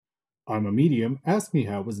I'm a Medium, Ask Me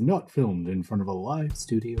How was not filmed in front of a live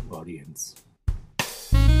studio audience.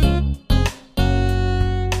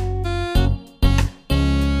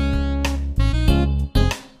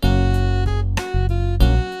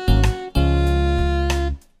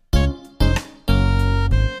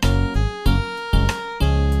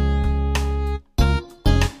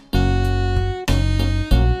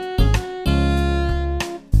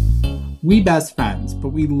 We best friends, but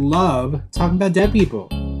we love talking about dead people.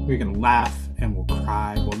 We're gonna laugh and we'll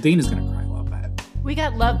cry. Well, Dana's gonna cry a little bit. We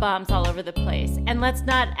got love bombs all over the place. And let's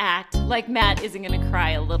not act like Matt isn't gonna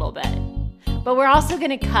cry a little bit. But we're also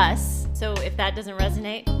gonna cuss. So if that doesn't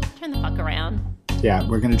resonate, turn the fuck around. Yeah,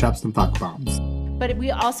 we're gonna drop some fuck bombs. But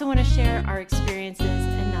we also want to share our experiences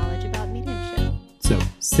and knowledge about mediumship. So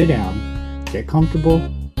sit down, get comfortable,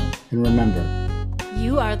 and remember,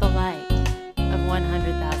 you are the light of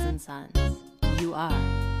 100,000 suns. You are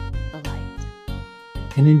the light.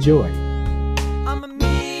 And enjoy. I'm a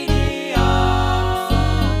medium, so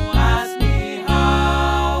ask me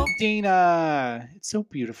how. Dana, it's so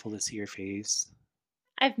beautiful to see your face.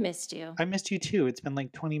 I've missed you. I missed you too. It's been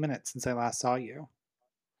like 20 minutes since I last saw you.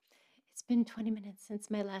 It's been 20 minutes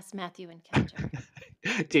since my last Matthew encounter.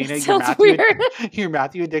 Dana, It sounds weird. Your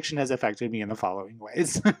Matthew addiction has affected me in the following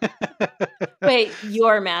ways. Wait,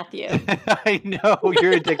 you're Matthew. I know,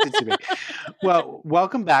 you're addicted to me. Well,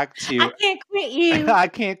 welcome back to I can't quit you. I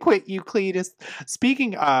Can't Quit You, Cletus.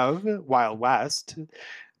 Speaking of Wild West,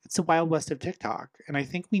 it's the Wild West of TikTok. And I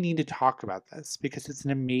think we need to talk about this because it's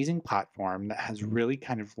an amazing platform that has really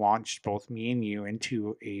kind of launched both me and you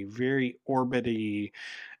into a very orbity,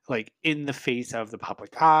 like in the face of the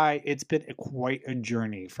public eye. It's been quite a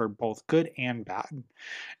journey for both good and bad.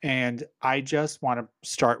 And I just want to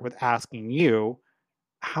start with asking you,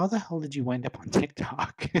 how the hell did you end up on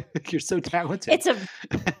TikTok? You're so talented. It's a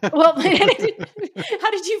well.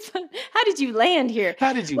 How did you land here?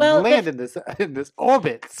 How did you land in this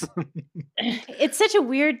orbit? It's such a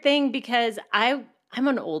weird thing because I'm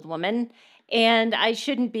an old woman and I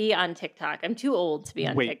shouldn't be on TikTok. I'm too old to be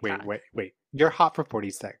on TikTok. Wait. You're hot for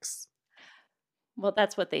 46. Well,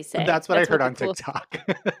 that's what they say. That's what I heard on TikTok.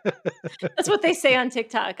 That's what they say on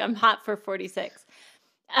TikTok. I'm hot for 46.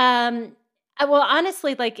 Well,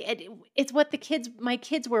 honestly, like it's what my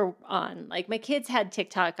kids were on. Like my kids had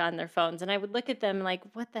TikTok on their phones, and I would look at them like,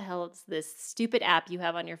 "What the hell is this stupid app you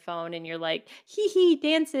have on your phone?" And you're like, "Hee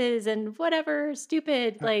dances and whatever,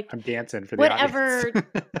 stupid." Like I'm dancing for the whatever.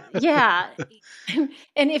 Yeah.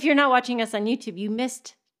 And if you're not watching us on YouTube, you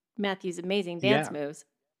missed Matthew's amazing dance moves.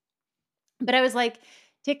 But I was like,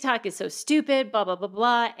 TikTok is so stupid, blah, blah, blah,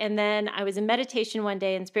 blah. And then I was in meditation one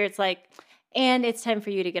day and Spirit's like, and it's time for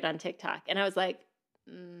you to get on TikTok. And I was like,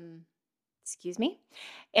 excuse me?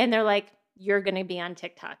 And they're like, you're going to be on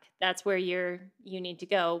TikTok. That's where you need to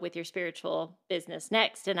go with your spiritual business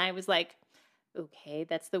next. And I was like, okay,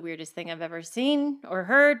 that's the weirdest thing I've ever seen or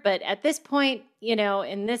heard. But at this point,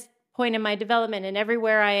 in this point in my development and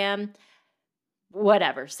everywhere I am,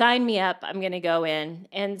 whatever, sign me up. I'm going to go in.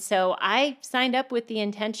 And so I signed up with the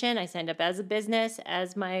intention. I signed up as a business,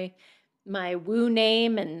 as my woo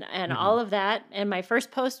name and all of that. And my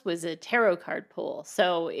first post was a tarot card pull.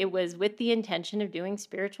 So it was with the intention of doing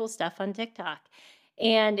spiritual stuff on TikTok.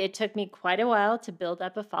 And it took me quite a while to build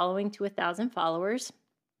up a following to 1,000 followers,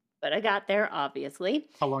 but I got there, obviously.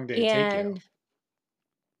 How long did it take you?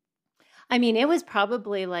 I mean, it was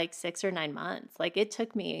probably like 6 or 9 months. Like it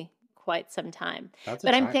took me quite some time.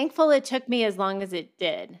 But I'm thankful it took me as long as it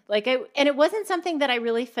did. And it wasn't something that I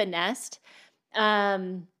really finessed.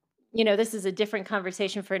 This is a different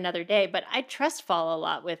conversation for another day, but I trust fall a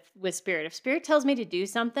lot with Spirit. If Spirit tells me to do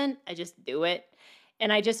something, I just do it.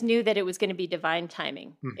 And I just knew that it was going to be divine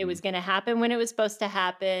timing. Mm-hmm. It was going to happen when it was supposed to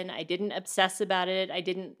happen. I didn't obsess about it.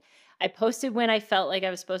 I posted when I felt like I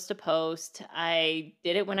was supposed to post. I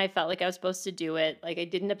did it when I felt like I was supposed to do it. Like I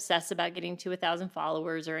didn't obsess about getting to 1,000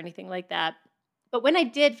 followers or anything like that. But when I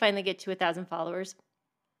did finally get to 1,000 followers,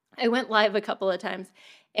 I went live a couple of times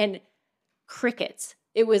and crickets.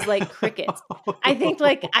 It was like crickets. I think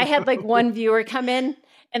like I had like one viewer come in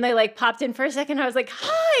and they like popped in for a second. I was like,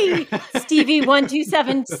 hi,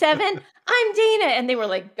 Stevie1277. I'm Dana. And they were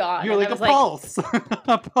like gone. You're like a pulse.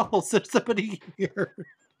 A pulse. There's somebody here.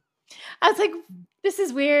 I was like, this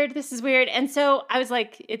is weird. And so I was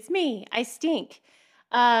like, it's me. I stink.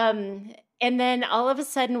 And then all of a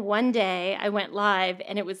sudden one day I went live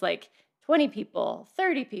and it was like 20 people,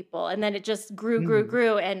 30 people. And then it just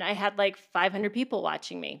grew. And I had like 500 people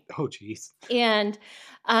watching me. Oh, geez. And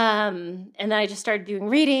then I just started doing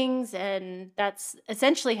readings, and that's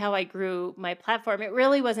essentially how I grew my platform. It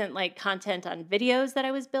really wasn't like content on videos that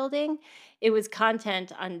I was building. It was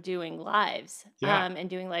content on doing lives Yeah. and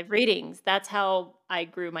doing live readings. That's how I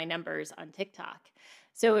grew my numbers on TikTok.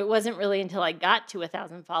 So it wasn't really until I got to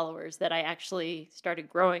 1,000 followers that I actually started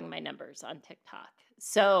growing my numbers on TikTok.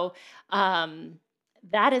 So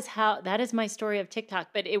that is my story of TikTok.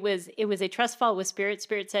 But it was a trust fall with Spirit.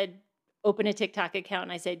 Spirit said, open a TikTok account.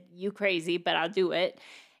 And I said, you crazy, but I'll do it.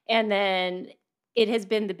 And then it has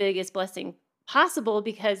been the biggest blessing possible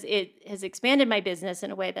because it has expanded my business in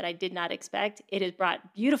a way that I did not expect. It has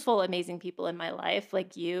brought beautiful, amazing people in my life,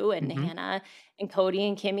 like you and Mhm. Hannah and Cody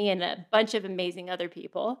and Kimmy and a bunch of amazing other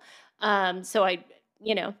people. So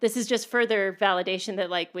this is just further validation that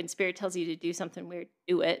like when Spirit tells you to do something weird,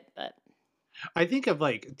 do it. But I think of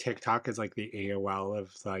like TikTok as like the AOL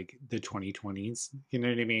of like the 2020s. You know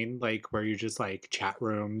what I mean? Like where you just like chat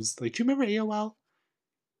rooms. Like, do you remember AOL?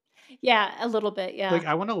 yeah, a little bit. Yeah. Like,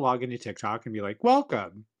 I want to log into TikTok and be like,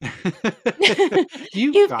 welcome.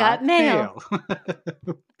 You've You've got got mail.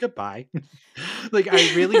 mail. Goodbye. Like,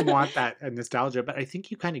 I really want that nostalgia, but I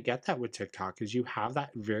think you kind of get that with TikTok is you have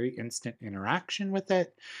that very instant interaction with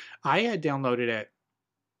it. I had downloaded it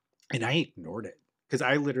and I ignored it because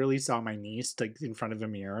I literally saw my niece like in front of a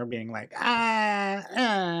mirror being like,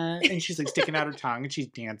 and she's like sticking out her tongue and she's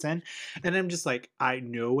dancing. And I'm just like,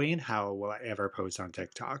 no way in hell will I ever post on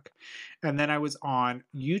TikTok. And then I was on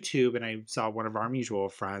YouTube and I saw one of our mutual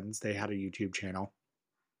friends. They had a YouTube channel.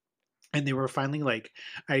 And they were finally like,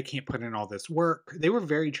 I can't put in all this work. They were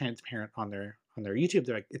very transparent on their YouTube.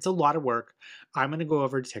 They're like, it's a lot of work. I'm going to go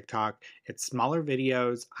over to TikTok. It's smaller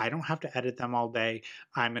videos. I don't have to edit them all day.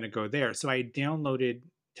 I'm going to go there. So I downloaded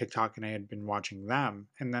TikTok and I had been watching them.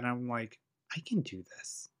 And then I'm like, I can do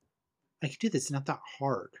this. I can do this. It's not that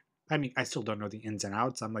hard. I mean, I still don't know the ins and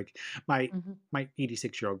outs. I'm like, my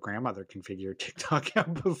 86-year-old grandmother can figure TikTok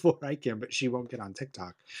out before I can, but she won't get on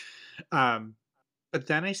TikTok. But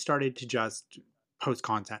then I started to just post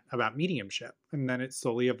content about mediumship. And then it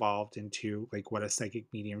slowly evolved into like what a psychic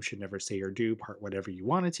medium should never say or do, part whatever you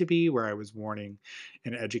want it to be, where I was warning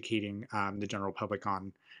and educating the general public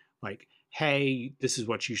on like, hey, this is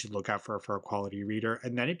what you should look out for a quality reader.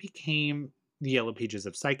 And then it became the Yellow Pages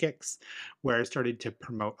of Psychics, where I started to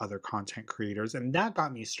promote other content creators. And that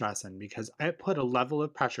got me stressing because I put a level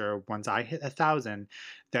of pressure once I hit 1,000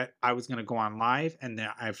 that I was going to go on live. And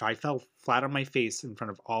that if I fell flat on my face in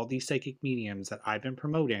front of all these psychic mediums that I've been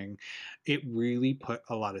promoting, it really put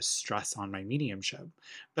a lot of stress on my mediumship.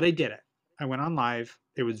 But I did it. I went on live.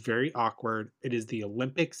 It was very awkward. It is the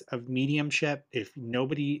Olympics of mediumship. If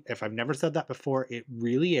I've never said that before, it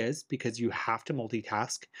really is because you have to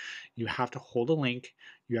multitask. You have to hold a link.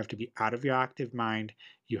 You have to be out of your active mind.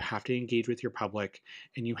 You have to engage with your public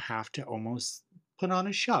and you have to almost put on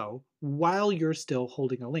a show while you're still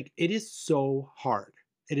holding a link. It is so hard.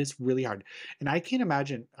 It is really hard. And I can't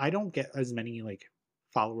imagine, I don't get as many like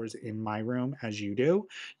followers in my room as you do.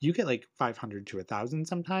 You get like 500 to 1,000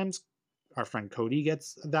 sometimes. Our friend Cody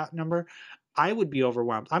gets that number. I would be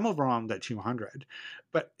overwhelmed. I'm overwhelmed at 200,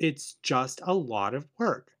 but it's just a lot of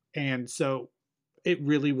work. And so it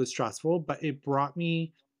really was stressful, but it brought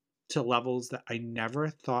me to levels that I never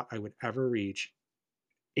thought I would ever reach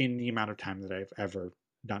in the amount of time that I've ever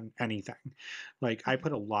done anything. Like I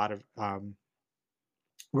put a lot of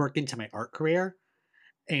work into my art career,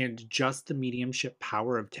 and just the mediumship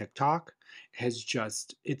power of TikTok has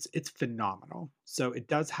just it's phenomenal. So it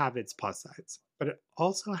does have its plus sides, but it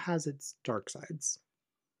also has its dark sides.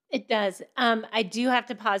 It does. I do have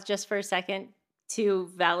to pause just for a second to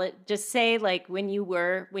just say like when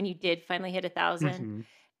you did finally hit 1,000 Mhm.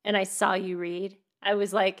 and I saw you read, I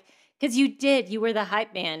was like, because you were the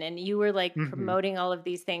hype man and you were like Mhm. promoting all of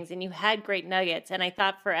these things and you had great nuggets. And I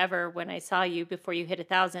thought forever when I saw you before you hit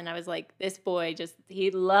 1,000, I was like, this boy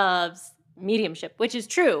he loves mediumship, which is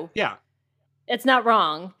true. Yeah. It's not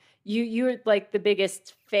wrong. You're like the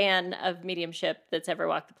biggest fan of mediumship that's ever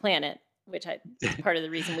walked the planet, which is part of the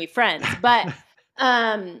reason we friends. But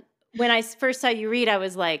when I first saw you read, I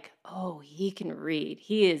was like, oh, he can read.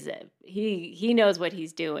 He knows what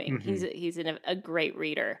he's doing. Mhm. He's a great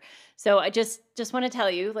reader. So I just want to tell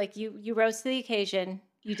you, like you rose to the occasion.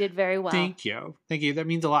 You did very well. Thank you. Thank you. That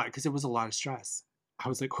means a lot because it was a lot of stress. I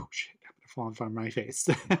was like, oh shit, I'm gonna fall in front of my face.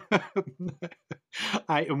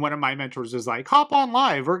 And one of my mentors was like, hop on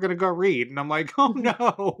live, we're gonna go read. And I'm like, oh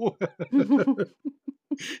no.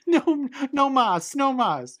 No mas, no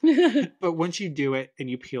mas. But once you do it and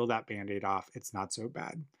you peel that Band-Aid off, it's not so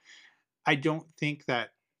bad. I don't think that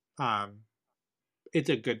it's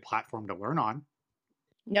a good platform to learn on.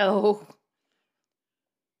 No.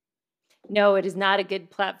 No, it is not a good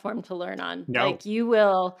platform to learn on. No. Like you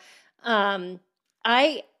will I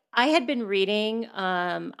had been reading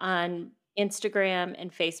on Instagram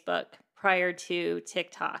and Facebook prior to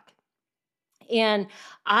TikTok. And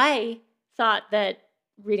I thought that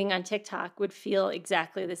reading on TikTok would feel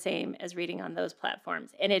exactly the same as reading on those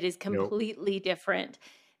platforms. And it is Nope. completely different.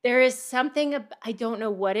 There is something, I don't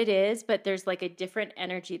know what it is, but there's like a different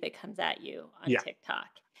energy that comes at you on Yeah. TikTok.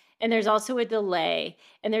 And there's also a delay,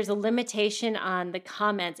 and there's a limitation on the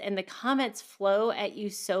comments, and the comments flow at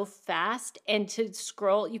you so fast. And to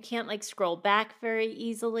scroll, you can't like scroll back very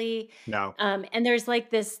easily. No. And there's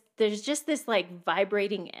just this like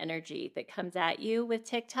vibrating energy that comes at you with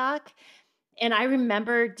TikTok. And I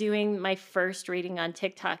remember doing my first reading on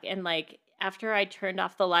TikTok, and like after I turned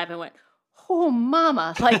off the live, I went, "Oh,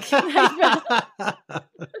 mama!" Like I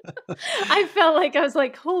felt like I was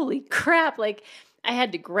like, "Holy crap!" Like I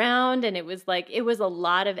had to ground, and it was a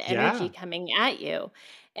lot of energy Yeah. coming at you,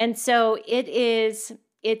 and so it's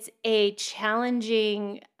a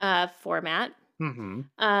challenging format. Mm-hmm.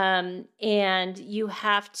 And you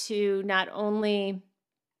have to not only,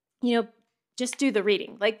 just do the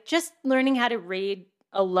reading. Like just learning how to read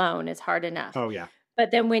alone is hard enough. Oh, yeah.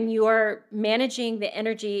 But then when you're managing the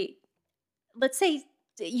energy, let's say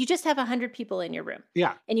you just have 100 people in your room,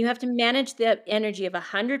 Yeah. and you have to manage the energy of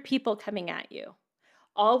 100 people coming at you,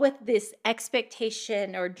 all with this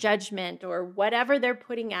expectation or judgment or whatever they're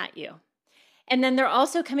putting at you. And then they're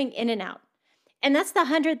also coming in and out. And that's the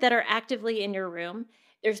 100 that are actively in your room.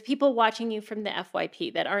 There's people watching you from the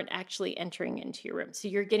FYP that aren't actually entering into your room. So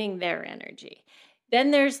you're getting their energy.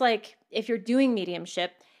 Then there's like, if you're doing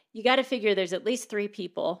mediumship, you got to figure there's at least 3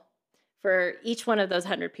 people for each one of those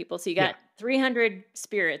 100 people. So you got 300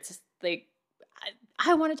 spirits. Like,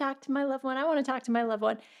 I want to talk to my loved one. I want to talk to my loved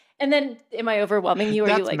one. And then am I overwhelming you? Or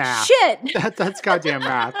are you That's like, math. shit? That's goddamn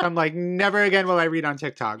math. I'm like, never again will I read on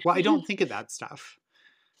TikTok. Well, I don't think of that stuff.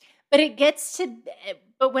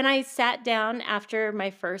 But when I sat down after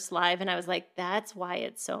my first live and I was like, that's why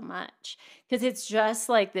it's so much. Because it's just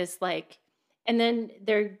like this, like, and then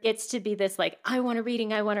there gets to be this, like, I want a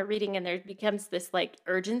reading. And there becomes this like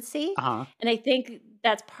urgency. Uh-huh. And I think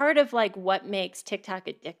that's part of like what makes TikTok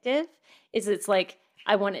addictive is it's like,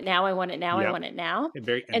 I want it now. I want it now. Yep. I want it now.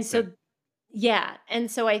 Very And so, instant. yeah. And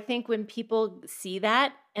so I think when people see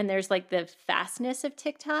that and there's like the fastness of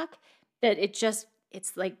TikTok, that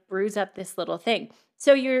it's like brews up this little thing.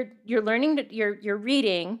 So you're learning, you're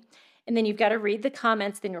reading, and then you've got to read the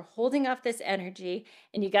comments. Then you're holding off this energy,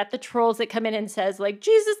 and you got the trolls that come in and says like,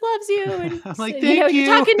 Jesus loves you. And I'm like, you're thank you.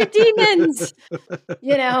 talking to demons,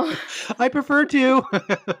 I prefer to.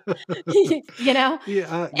 Yeah. That's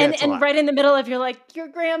a And lot. right in the middle of, you're like, your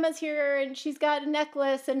grandma's here and she's got a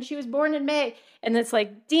necklace and she was born in May. And it's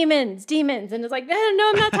like demons. And it's like, no,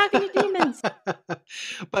 I'm not talking to demons.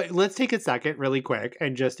 But let's take a second really quick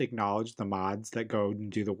and just acknowledge the mods that go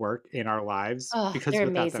and do the work in our lives. Oh, because they're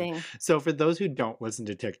without them. amazing. So for those who don't listen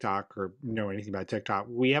to TikTok or know anything about TikTok,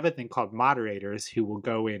 we have a thing called moderators who will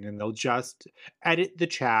go in and they'll just edit the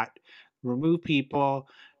chat, remove people,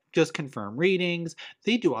 just confirm readings.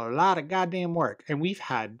 They do a lot of goddamn work. And we've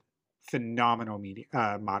had phenomenal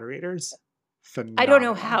moderators. I don't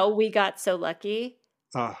know Phenomenal. how we got so lucky.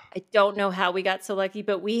 Ugh. I don't know how we got so lucky,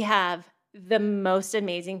 but we have the most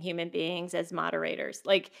amazing human beings as moderators.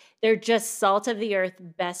 Like they're just salt of the earth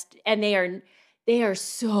best. And they are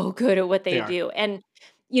so good at what they are. do. And,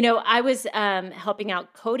 I was helping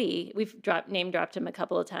out Cody. We've name dropped him a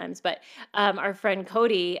couple of times, but our friend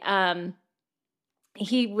Cody,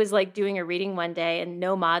 he was like doing a reading one day and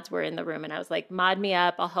no mods were in the room. And I was like, mod me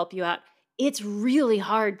up. I'll help you out. It's really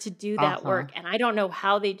hard to do that work. And I don't know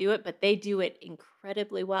how they do it, but they do it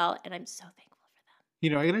incredibly well. And I'm so thankful for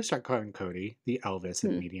them. I'm going to start calling Cody the Elvis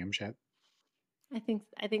of mediumship. I think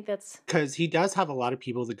that's... Because he does have a lot of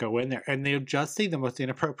people that go in there and they'll just say the most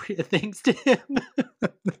inappropriate things to him.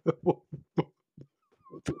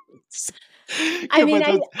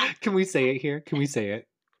 Can we say it here? Can we say it?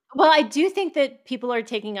 Well, I do think that people are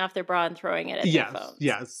taking off their bra and throwing it at their phones.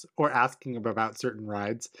 Yes. Or asking him about certain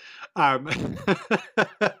rides.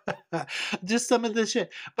 Just some of this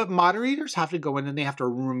shit. But moderators have to go in and they have to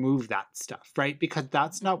remove that stuff, right? Because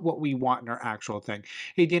that's not what we want in our actual thing.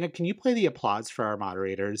 Hey, Dana, can you play the applause for our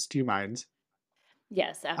moderators? Do you mind?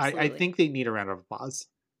 Yes, absolutely. I think they need a round of applause.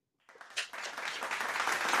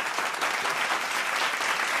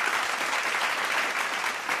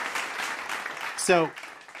 So,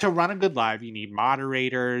 to run a good live, you need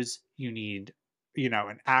moderators, you need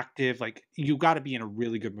an active, like you got to be in a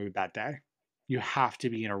really good mood that day. You have to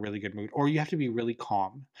be in a really good mood, or you have to be really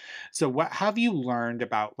calm. So what have you learned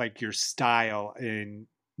about like your style in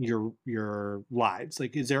your lives?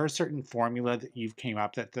 Like, is there a certain formula that you've came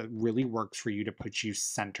up that really works for you to put you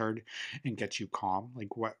centered and get you calm?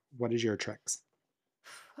 Like what is your tricks?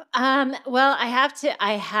 Well, I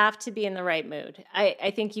have to be in the right mood.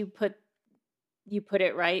 I think you put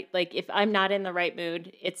it right. Like if I'm not in the right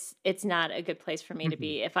mood, it's not a good place for me to Mhm.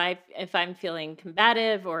 be. If I'm feeling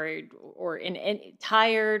combative or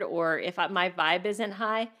tired, or if my vibe isn't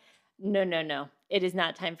high, no, no, no. It is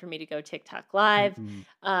not time for me to go TikTok live.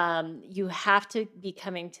 Mhm. You have to be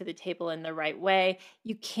coming to the table in the right way.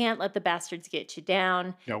 You can't let the bastards get you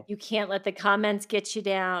down. Nope. You can't let the comments get you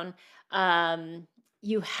down. Um,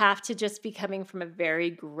 you have to just be coming from a very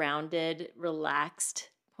grounded, relaxed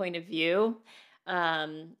point of view.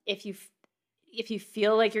 If you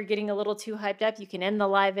feel like you're getting a little too hyped up, you can end the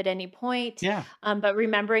live at any point. Yeah. But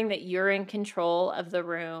remembering that you're in control of the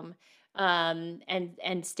room,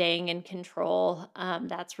 and staying in control,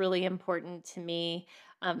 that's really important to me.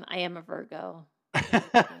 I am a Virgo.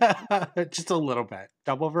 Just a little bit.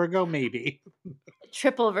 Double Virgo, maybe.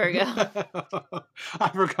 Triple Virgo. I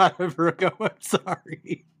forgot a Virgo. I'm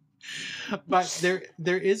sorry. But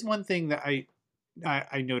there is one thing that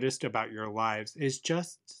I noticed about your lives is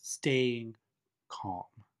just calm,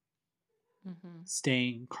 Mhm.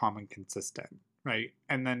 staying calm and consistent, right?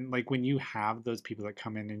 And then like when you have those people that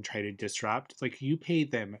come in and try to disrupt, like you pay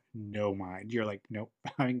them no mind. You're like, nope,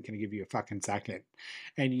 I'm gonna give you a fucking second,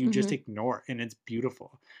 and you just Mhm. ignore, and it's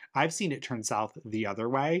beautiful. I've seen it turn south the other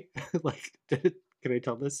way. Like, can I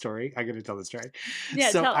tell this story? I'm gonna tell this story. Yeah,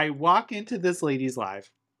 So tell I it. walk into this lady's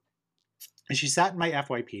live, and she sat in my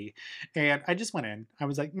FYP, and I just went in. I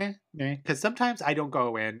was like, meh, meh. Because sometimes I don't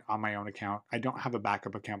go in on my own account. I don't have a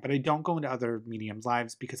backup account, but I don't go into other mediums'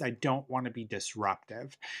 lives because I don't want to be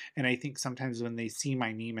disruptive. And I think sometimes when they see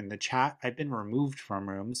my name in the chat, I've been removed from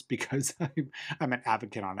rooms because I'm an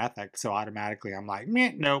advocate on ethics. So automatically I'm like,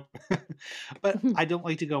 meh, nope. But I don't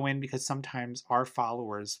like to go in because sometimes our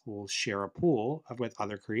followers will share a pool with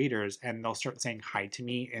other creators, and they'll start saying hi to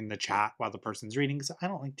me in the chat while the person's reading. So I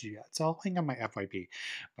don't like to do that. So I'll hang on my FYP.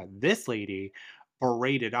 But this lady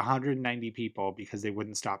berated 190 people because they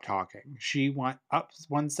wouldn't stop talking. She went up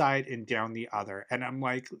one side and down the other. And I'm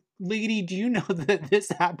like, lady, do you know that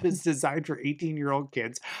this app is designed for 18-year-old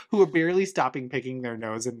kids who are barely stopping picking their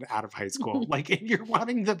nose and out of high school? Like, and you're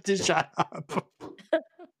wanting them to shut up.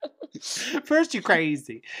 First, you're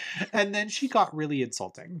crazy. And then she got really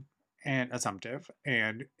insulting and assumptive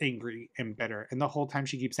and angry and bitter. And the whole time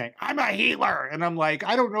she keeps saying, I'm a healer. And I'm like,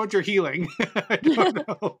 I don't know what you're healing. I don't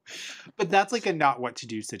know. But that's like a not what to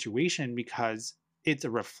do situation because it's a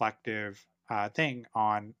reflective thing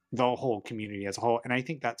on the whole community as a whole. And I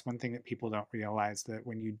think that's one thing that people don't realize, that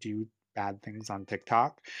when you do bad things on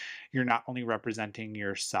TikTok, you're not only representing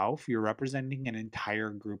yourself, you're representing an entire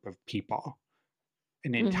group of people,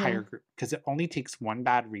 an entire Mhm. group, because it only takes one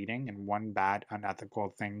bad reading and one bad unethical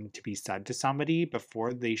thing to be said to somebody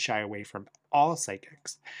before they shy away from all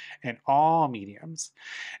psychics and all mediums.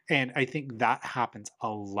 And I think that happens a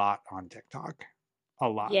lot on TikTok. A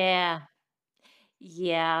lot. Yeah.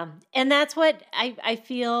 Yeah. And that's what I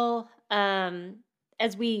feel,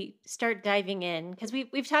 as we start diving in, because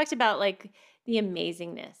we've talked about like the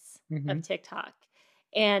amazingness Hmm. of TikTok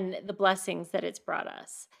and the blessings that it's brought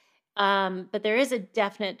us. But there is a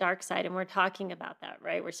definite dark side, and we're talking about that,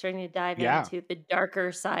 right? We're starting to dive Yeah. into the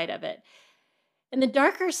darker side of it. And the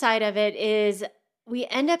darker side of it is we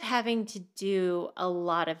end up having to do a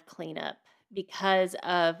lot of cleanup because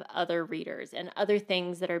of other readers and other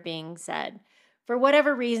things that are being said. For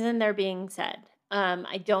whatever reason, they're being said.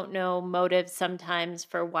 I don't know motives sometimes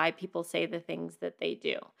for why people say the things that they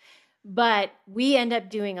do. But we end up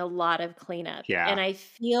doing a lot of cleanup. And Yeah. I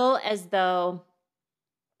feel as though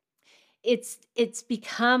it's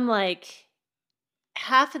become like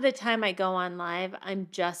half of the time I go on live, I'm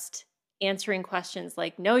just answering questions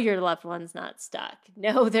like, "No, your loved one's not stuck.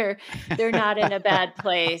 No, they're not in a bad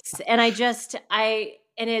place." And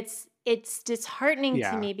it's disheartening to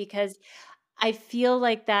Yeah. me because I feel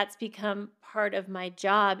like that's become part of my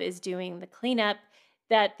job, is doing the cleanup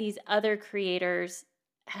that these other creators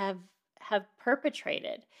have have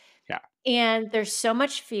perpetrated. Yeah. And there's so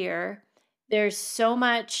much fear. There's so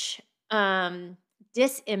much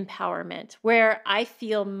disempowerment, where I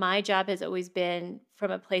feel my job has always been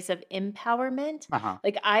from a place of empowerment. Uh-huh.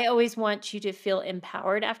 Like, I always want you to feel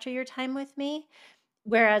empowered after your time with me.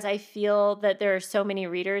 Whereas I feel that there are so many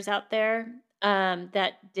readers out there,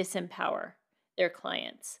 that disempower their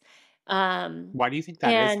clients. Why do you think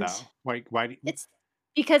that is, And though? Why do you, it's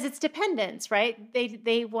because it's dependence, right?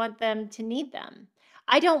 They want them to need them.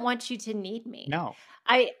 I don't want you to need me. no.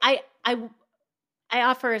 I I I I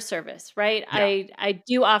offer a service, right? Yeah. I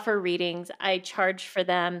do offer readings. I charge for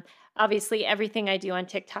them. Obviously, everything I do on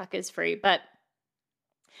TikTok is free, but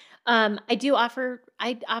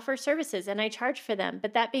I offer services and I charge for them.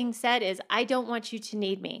 But that being said, is I don't want you to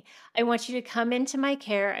need me. I want you to come into my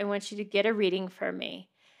care. I want you to get a reading from me.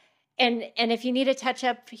 And if you need a touch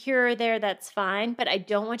up here or there, that's fine, but I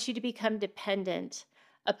don't want you to become dependent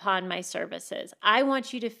upon my services. I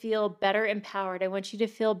want you to feel better empowered. I want you to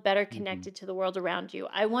feel better Hmm. connected to the world around you.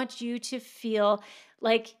 I want you to feel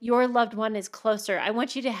like your loved one is closer. I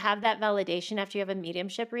want you to have that validation after you have a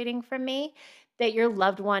mediumship reading from me that your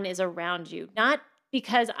loved one is around you. Not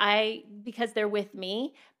because they're with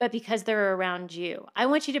me, but because they're around you. I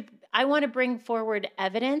want to bring forward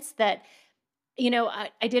evidence that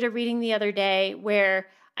I did a reading the other day where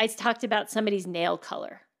I talked about somebody's nail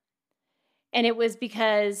color. And it was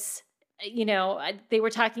because, they were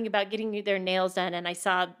talking about getting their nails done. And I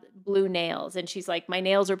saw blue nails. And she's like, my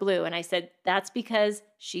nails are blue. And I said, that's because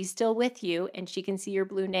she's still with you and she can see your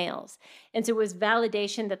blue nails. And so it was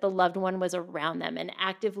validation that the loved one was around them and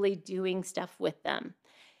actively doing stuff with them.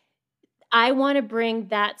 I want to bring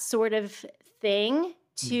that sort of thing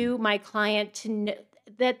Hmm. to my client to know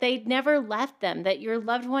that they never left them, that your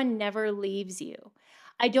loved one never leaves you.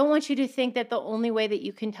 I don't want you to think that the only way that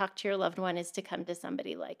you can talk to your loved one is to come to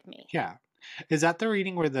somebody like me. Yeah. Is that the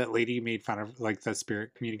reading where the lady made fun of, like, the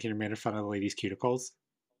spirit communicator made fun of the lady's cuticles?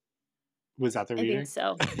 Was that the I think reading?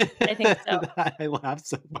 so. I think so. I laughed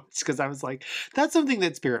so much because I was like, that's something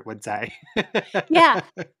that spirit would say. Yeah,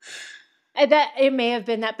 that it may have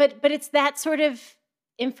been that, but it's that sort of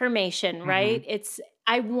information, Hmm. right? It's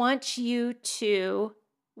I want you to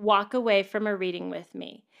walk away from a reading with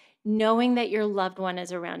me knowing that your loved one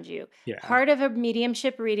is around you. Yeah. Part of a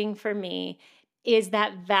mediumship reading for me is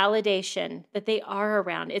that validation that they are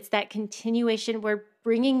around. It's that continuation. We're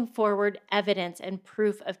bringing forward evidence and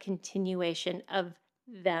proof of continuation of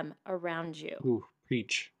them around you. Ooh,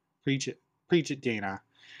 preach. Preach it, Dana.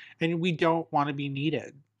 And we don't want to be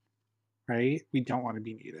needed, right? We don't want to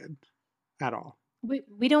be needed at all.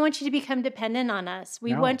 We don't want you to become dependent on us.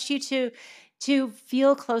 We No. want you to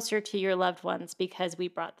feel closer to your loved ones because we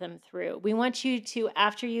brought them through. We want you to,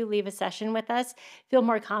 after you leave a session with us, feel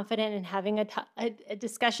more confident in having a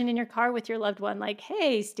discussion in your car with your loved one, like,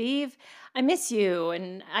 "Hey, Steve, I miss you,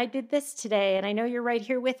 and I did this today, and I know you're right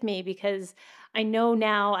here with me because I know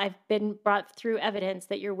now I've been brought through evidence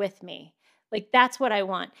that you're with me." Like that's what I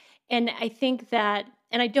want, and I think that,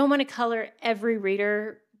 and I don't want to color every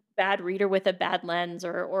bad reader with a bad lens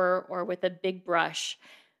or with a big brush.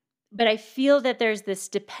 But I feel that there's this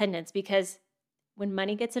dependence because when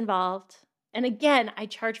money gets involved, and again, I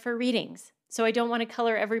charge for readings. So I don't want to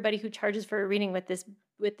color everybody who charges for a reading with this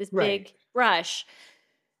Right. big brush.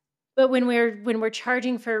 But when we're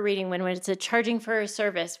charging for a reading, when it's a charging for a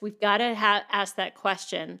service, we've got to ask that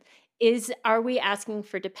question: are we asking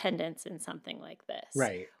for dependence in something like this?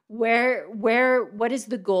 Right. What is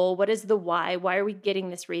the goal? What is the why? Why are we getting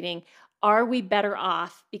this reading? Are we better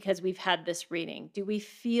off because we've had this reading? Do we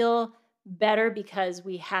feel better because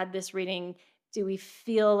we had this reading? Do we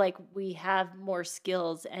feel like we have more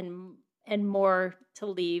skills and more to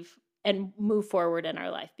leave and move forward in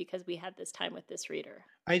our life because we had this time with this reader?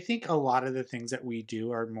 I think a lot of the things that we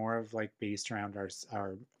do are more of like based around our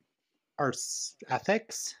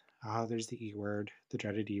ethics. Oh, there's the E word, the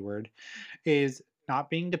dreaded E word, is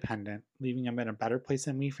not being dependent, leaving them in a better place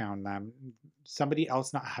than we found them, somebody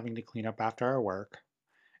else not having to clean up after our work,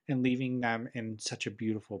 and leaving them in such a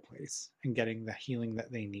beautiful place and getting the healing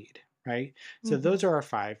that they need, right? So those Mhm. are our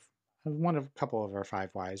five, one of a couple of our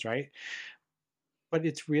five whys, right? But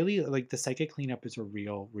it's really like the psychic cleanup is a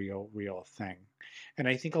real thing. And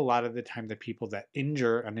I think a lot of the time the people that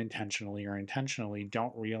injure unintentionally or intentionally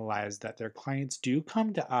don't realize that their clients do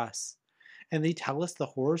come to us and they tell us the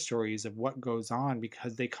horror stories of what goes on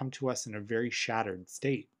because they come to us in a very shattered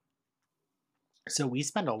state. So we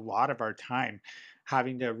spend a lot of our time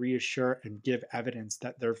having to reassure and give evidence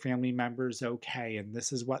that their family member is okay and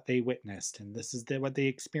this is what they witnessed and this is what they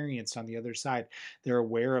experienced on the other side. They're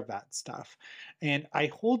aware of that stuff. And I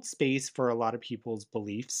hold space for a lot of people's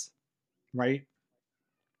beliefs, right?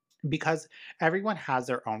 Because everyone has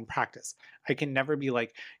their own practice. I can never be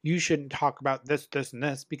like, you shouldn't talk about this, this, and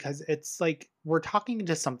this, because it's like we're talking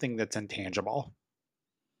to something that's intangible.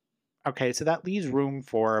 Okay, so that leaves room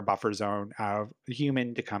for a buffer zone of a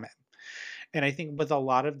human to come in. And I think with a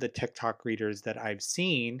lot of the TikTok readers that I've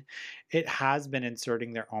seen, it has been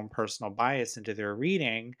inserting their own personal bias into their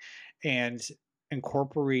reading and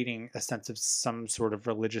incorporating a sense of some sort of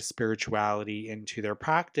religious spirituality into their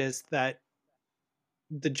practice that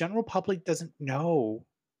the general public doesn't know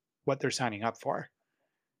what they're signing up for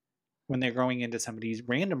when they're going into somebody's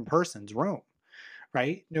random person's room,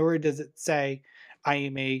 right? Nowhere does it say,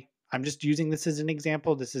 I'm just using this as an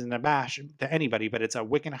example. This isn't a bash to anybody, but it's a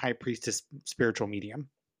Wiccan high priestess spiritual medium,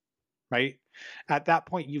 right? At that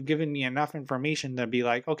point, you've given me enough information to be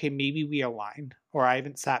like, okay, maybe we align, or I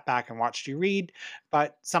haven't sat back and watched you read,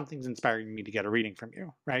 but something's inspiring me to get a reading from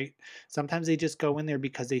you, right? Sometimes they just go in there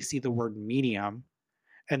because they see the word medium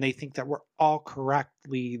and they think that we're all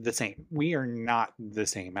correctly the same. We are not the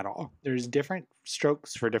same at all. There's different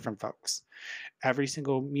strokes for different folks. Every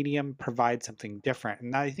single medium provides something different.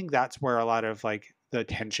 And I think that's where a lot of like the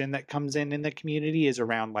tension that comes in the community is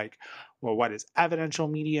around like, well, what is evidential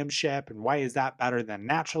mediumship and why is that better than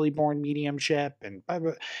naturally born mediumship? And blah,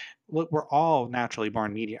 blah. Look, we're all naturally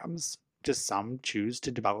born mediums. Just some choose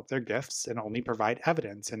to develop their gifts and only provide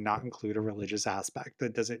evidence and not include a religious aspect.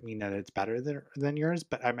 That doesn't mean that it's better than yours,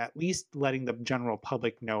 but I'm at least letting the general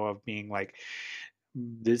public know of being like,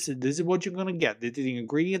 this is what you're going to get. This is the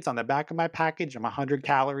ingredients on the back of my package. I'm 100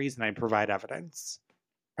 calories and I provide evidence,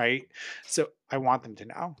 right? So I want them to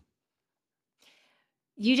know.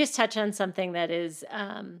 You just touch on something that is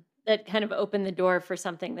that kind of opened the door for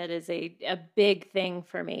something that is a big thing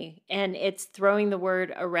for me, and it's throwing the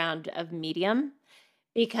word around of medium,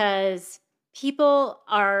 because people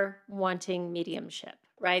are wanting mediumship,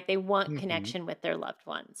 right? They want Mhm. connection with their loved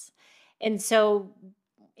ones. And so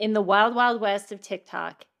in the wild, wild west of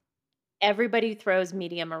TikTok, everybody throws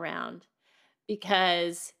medium around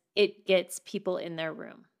because it gets people in their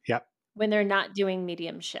room Yep. when they're not doing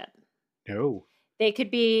mediumship. No. They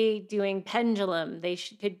could be doing pendulum. They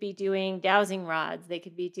could be doing dowsing rods. They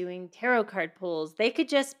could be doing tarot card pulls. They could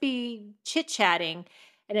just be chit-chatting,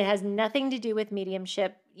 and it has nothing to do with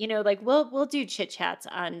mediumship. You know, like we'll do chit-chats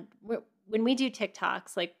when we do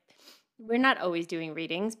TikToks. Like, we're not always doing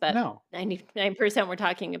readings, but No. 99% we're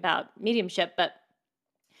talking about mediumship. But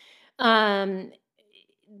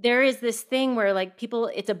there is this thing where like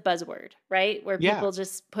people, it's a buzzword, right? Where Yeah. people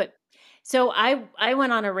just put. So I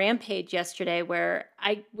went on a rampage yesterday where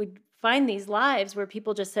I would find these lives where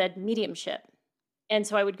people just said mediumship. And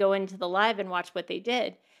so I would go into the live and watch what they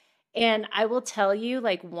did. And I will tell you,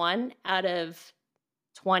 like 1 out of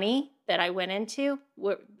 20 that I went into,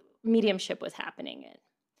 mediumship was happening in.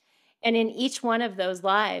 And in each one of those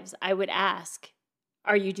lives, I would ask,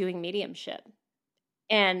 are you doing mediumship?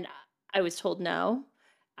 And I was told no.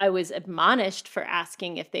 I was admonished for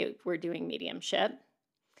asking if they were doing mediumship.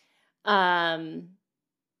 And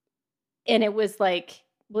it was like,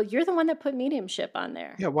 well, you're the one that put mediumship on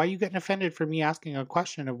there. Yeah, why are you getting offended for me asking a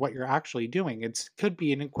question of what you're actually doing? It could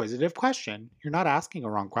be an inquisitive question. You're not asking a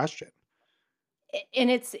wrong question. And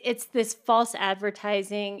it's this false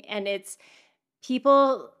advertising, and it's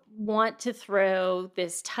people want to throw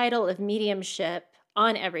this title of mediumship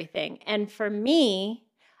on everything. And for me,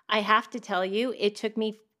 I have to tell you, it took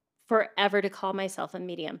me forever to call myself a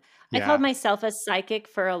medium. I Yeah. called myself a psychic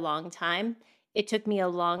for a long time. It took me a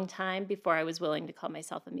long time before I was willing to call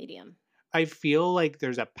myself a medium. I feel like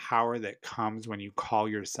there's a power that comes when you call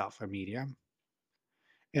yourself a medium.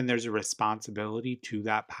 And there's a responsibility to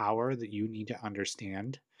that power that you need to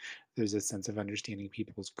understand. There's a sense of understanding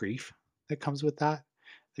people's grief that comes with that.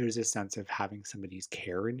 There's a sense of having somebody's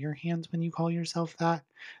care in your hands when you call yourself that.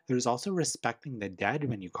 There's also respecting the dead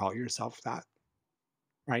when you call yourself that,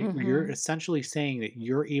 right? Where you're Mhm. essentially saying that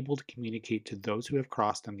you're able to communicate to those who have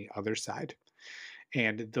crossed on the other side.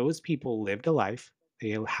 And those people lived a life.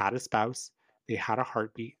 They had a spouse. They had a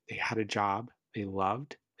heartbeat. They had a job. They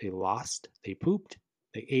loved. They lost. They pooped.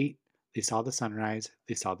 They ate. They saw the sunrise.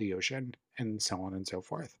 They saw the ocean, and so on and so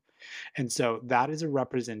forth. And so that is a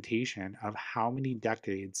representation of how many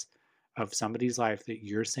decades of somebody's life that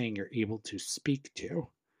you're saying you're able to speak to.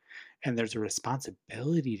 And there's a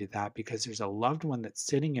responsibility to that because there's a loved one that's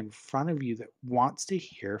sitting in front of you that wants to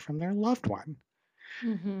hear from their loved one.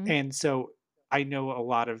 Mhm. And so I know a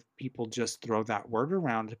lot of people just throw that word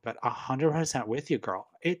around, but 100% with you, girl.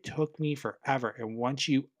 It took me forever. And once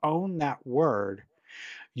you own that word,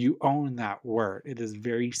 you own that word. It is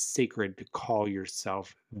very sacred to call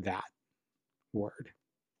yourself that word.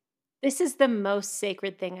 This is the most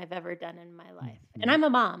sacred thing I've ever done in my life. And Mhm. I'm a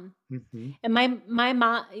mom. Mhm. And my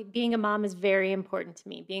mom, being a mom is very important to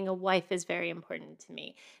me. Being a wife is very important to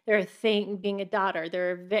me. There are things, being a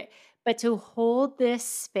daughter, but to hold this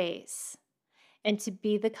space and to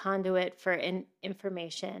be the conduit for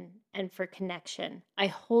information and for connection. I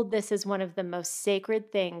hold this as one of the most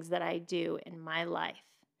sacred things that I do in my life.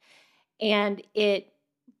 And it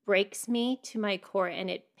breaks me to my core and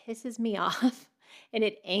it pisses me off and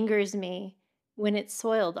it angers me when it's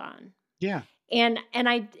soiled on. Yeah. And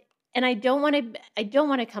I don't want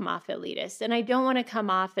to come off elitist, and I don't want to come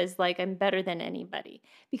off as like I'm better than anybody,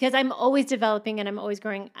 because I'm always developing and I'm always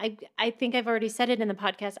growing. I think I've already said it in the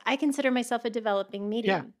podcast. I consider myself a developing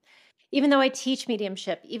medium. Even though I teach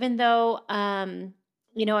mediumship, even though I'm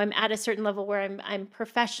at a certain level where I'm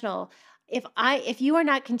professional. If you are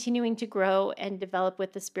not continuing to grow and develop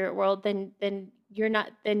with the spirit world, then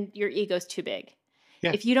your ego's too big.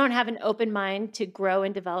 Yeah. If you don't have an open mind to grow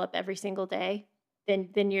and develop every single day,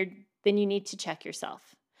 then you need to check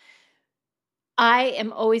yourself. I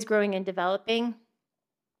am always growing and developing,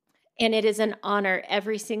 and it is an honor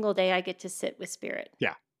every single day I get to sit with spirit.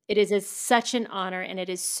 Yeah. It is such an honor, and it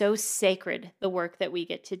is so sacred, the work that we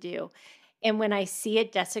get to do. And when I see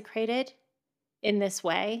it desecrated in this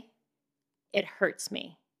way, it hurts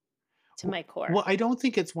me to my core. Well, I don't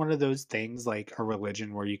think it's one of those things like a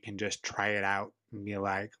religion where you can just try it out and be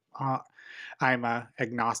like, I'm a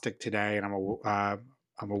agnostic today and I'm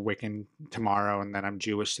a Wiccan tomorrow, and then I'm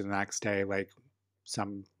Jewish the next day, like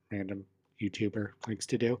some random YouTuber likes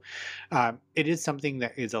to do. It is something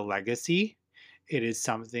that is a legacy. It is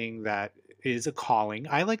something that is a calling.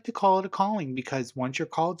 I like to call it a calling because once you're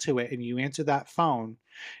called to it and you answer that phone,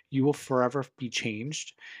 you will forever be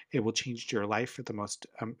changed. It will change your life for the most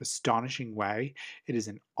astonishing way. It is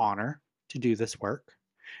an honor to do this work,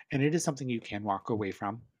 and it is something you can walk away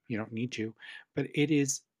from. You don't need to, but it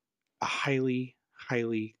is a highly,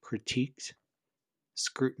 highly critiqued,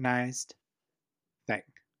 scrutinized thing.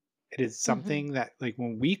 It is something that, like,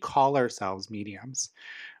 when we call ourselves mediums,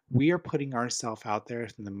 we are putting ourselves out there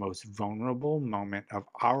in the most vulnerable moment of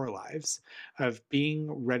our lives, of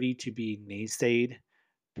being ready to be naysayed,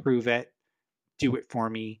 prove it, do it for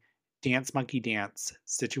me, dance monkey dance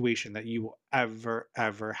situation that you will ever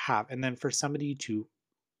have. And then for somebody to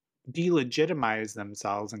delegitimize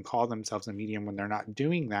themselves and call themselves a medium when they're not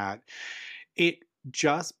doing that, it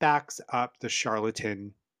just backs up the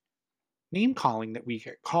charlatan name calling that we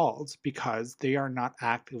get called, because they are not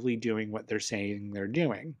actively doing what they're saying they're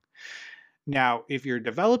doing. Now, if you're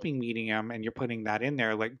developing medium and you're putting that in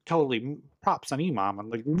there, like, totally props on you, mom. I'm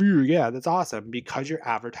like, yeah, that's awesome, because you're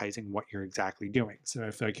advertising what you're exactly doing. So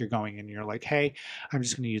if like you're going and you're like, hey, I'm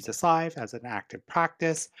just going to use this live as an active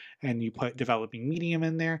practice, and you put developing medium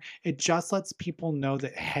in there, it just lets people know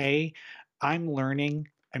that, hey, I'm learning.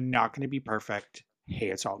 I'm not going to be perfect. Hey,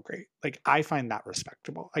 it's all great. Like, I find that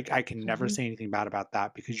respectable. Like, I can never say anything bad about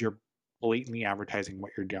that, because you're blatantly advertising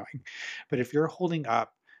what you're doing. But if you're holding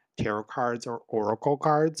up tarot cards or oracle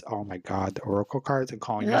cards, oh my God, the oracle cards, and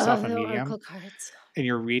calling yourself a medium, and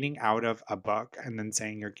you're reading out of a book and then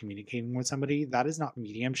saying you're communicating with somebody, that is not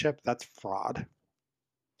mediumship. That's fraud.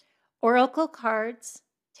 Oracle cards,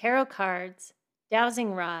 tarot cards,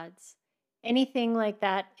 dowsing rods, anything like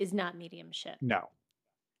that is not mediumship. No.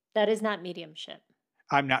 That is not mediumship.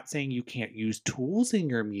 I'm not saying you can't use tools in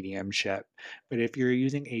your mediumship, but if you're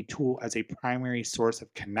using a tool as a primary source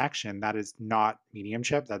of connection, that is not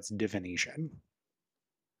mediumship, that's divination.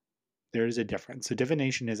 There is a difference. So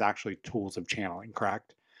divination is actually tools of channeling,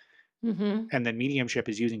 correct? And then mediumship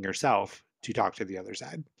is using yourself to talk to the other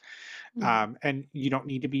side. And you don't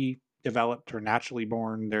need to be developed or naturally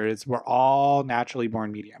born. We're all naturally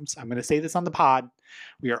born mediums. I'm going to say this on the pod.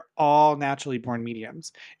 We are all naturally born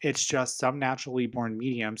mediums. It's just some naturally born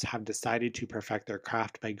mediums have decided to perfect their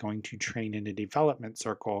craft by going to train in a development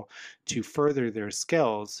circle to further their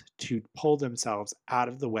skills, to pull themselves out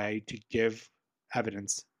of the way, to give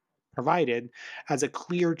evidence provided as a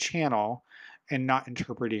clear channel and not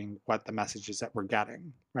interpreting what the messages that we're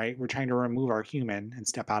getting, right? We're trying to remove our human and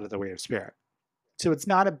step out of the way of spirit. So it's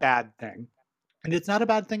not a bad thing. And it's not a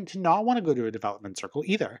bad thing to not want to go to a development circle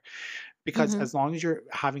either, because as long as you're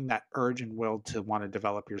having that urge and will to want to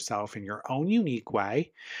develop yourself in your own unique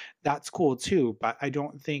way, that's cool too. But I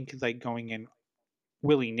don't think like going in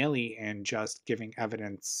willy-nilly and just giving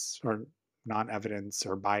evidence or non-evidence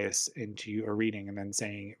or bias into a reading and then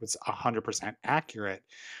saying it was 100% accurate.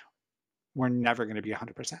 We're never going to be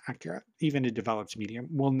 100% accurate. Even a developed medium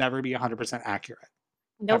will never be 100% accurate.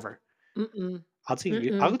 Nope. Ever. I'll take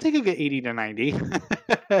a good 80 to 90.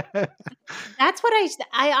 That's what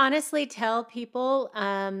I honestly tell people.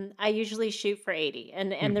 I usually shoot for 80,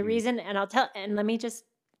 and the reason, and let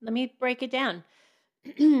me break it down.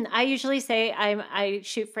 I usually say I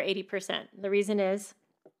shoot for 80%. The reason is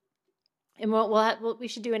and we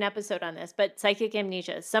should do an episode on this, but psychic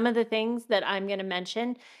amnesia. Some of the things that I'm going to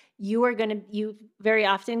mention, you very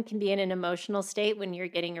often can be in an emotional state when you're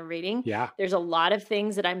getting a reading. Yeah. There's a lot of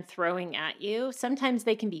things that I'm throwing at you. Sometimes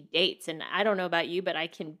they can be dates, and I don't know about you, but I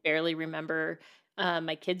can barely remember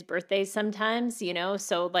my kids' birthdays sometimes,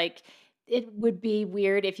 so like it would be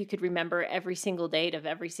weird if you could remember every single date of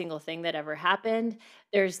every single thing that ever happened.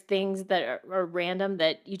 There's things that are random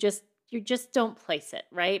that you just don't place it,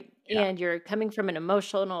 right? Yeah. And you're coming from an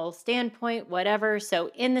emotional standpoint, whatever.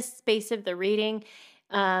 So in the space of the reading,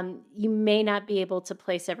 you may not be able to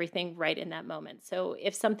place everything right in that moment. So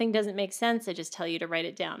if something doesn't make sense, I just tell you to write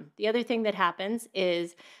it down. The other thing that happens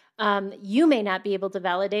is you may not be able to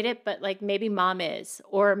validate it, but like maybe mom is,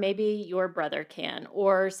 or maybe your brother can,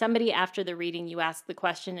 or somebody after the reading, you ask the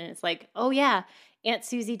question and it's like, oh yeah, Aunt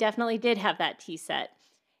Susie definitely did have that tea set.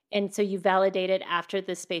 And so you validate it after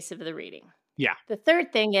the space of the reading. Yeah. The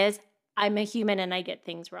third thing is I'm a human and I get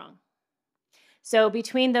things wrong. So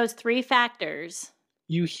between those three factors,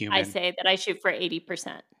 You human. I say that I shoot for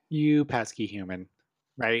 80%. You pesky human,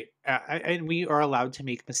 right? And we are allowed to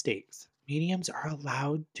make mistakes. Mediums are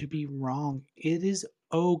allowed to be wrong. It is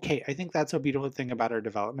okay. I think that's a beautiful thing about our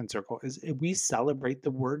development circle is we celebrate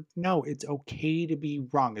the word no. It's okay to be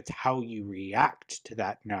wrong. It's how you react to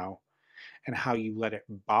that no and how you let it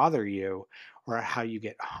bother you or how you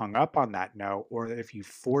get hung up on that no, or if you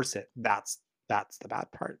force it, that's the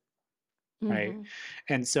bad part. Right. Mhm.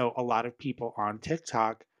 And so a lot of people on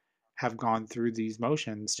TikTok have gone through these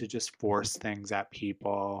motions to just force things at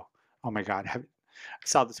people. Oh my God. I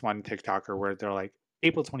saw this one TikToker where they're like,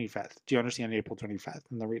 April 25th. Do you understand April 25th?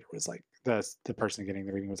 And the reader was like, the person getting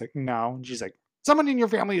the reading was like, no. And she's like, someone in your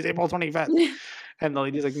family is April 25th. And the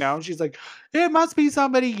lady's like, no. And she's like, it must be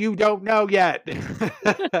somebody you don't know yet.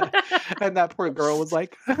 And that poor girl was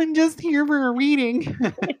like, I'm just here for a reading.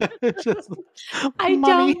 Just, I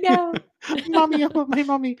mommy, don't know. mommy, I want my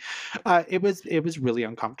mommy. It was really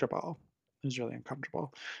uncomfortable. It was really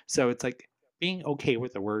uncomfortable. So it's like being okay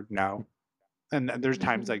with the word no. And there's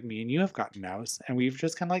times Mhm. like me and you have gotten no's, and we've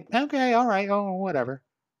just kind of like, okay, all right, oh, whatever.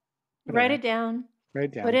 Write it down. Write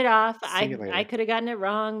it down. Put it off. See you I later. could have gotten it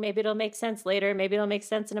wrong. Maybe it'll make sense later. Maybe it'll make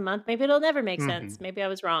sense in a month. Maybe it'll never make sense. Mhm. Maybe I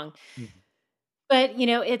was wrong. Mhm. But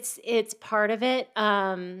it's part of it.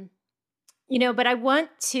 But I want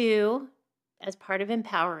to, as part of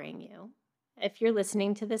empowering you, if you're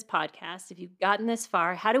listening to this podcast, if you've gotten this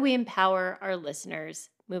far, how do we empower our listeners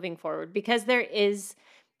moving forward? Because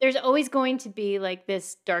there's always going to be like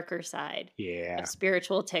this darker side Yeah. of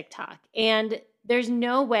spiritual TikTok. And there's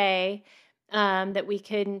no way that we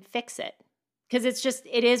can fix it because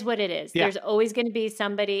it is what it is. Yeah. There's always going to be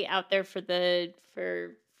somebody out there for the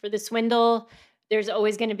swindle. There's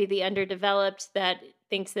always going to be the underdeveloped that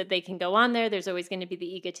thinks that they can go on there. There's always going to be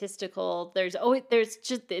the egotistical.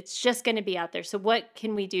 It's just going to be out there. So what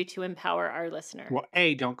can we do to empower our listener? Well,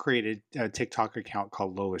 don't create a TikTok account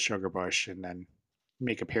called Lola Sugarbush and then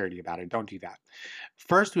make a parody about it. Don't do that.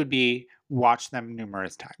 First would be watch them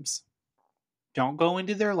numerous times. Don't go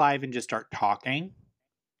into their live and just start talking.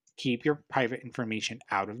 Keep your private information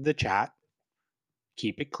out of the chat.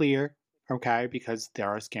 Keep it clear, okay? Because there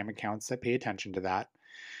are scam accounts that pay attention to that.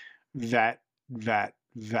 Vet.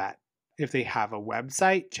 If they have a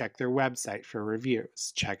website, check their website for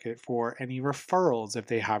reviews. Check it for any referrals if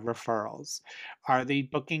they have referrals. Are they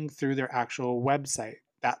booking through their actual website?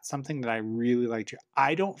 That's something that I really like to.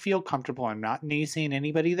 I don't feel comfortable. I'm not naysaying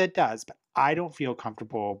anybody that does, but I don't feel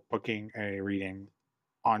comfortable booking a reading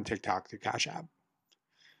on TikTok through Cash App.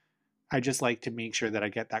 I just like to make sure that I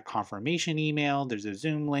get that confirmation email. There's a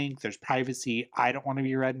Zoom link. There's privacy. I don't want to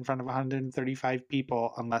be read in front of 135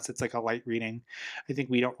 people unless it's like a light reading. I think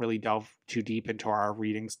we don't really delve too deep into our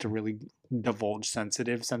readings to really divulge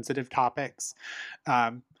sensitive topics.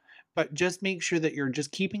 But just make sure that you're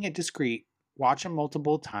just keeping it discreet. Watch them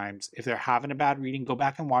multiple times. If they're having a bad reading, go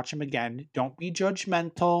back and watch them again. Don't be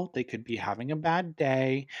judgmental. They could be having a bad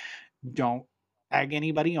day. Don't egg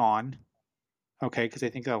anybody on. Okay, because I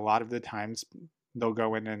think a lot of the times they'll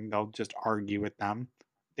go in and they'll just argue with them.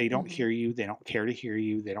 They don't Mhm. hear you. They don't care to hear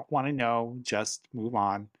you. They don't want to know. Just move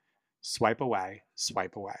on. Swipe away.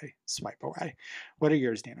 Swipe away. Swipe away. What are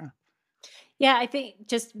yours, Dana? Yeah, I think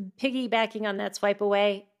just piggybacking on that swipe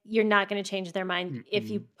away, you're not going to change their mind. If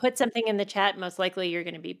you put something in the chat, most likely you're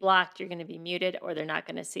going to be blocked, you're going to be muted, or they're not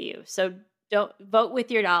going to see you. So don't vote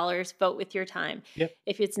with your dollars, vote with your time. Yep.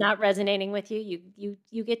 If it's not resonating with you,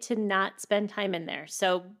 you get to not spend time in there.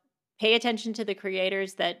 So pay attention to the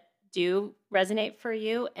creators that do resonate for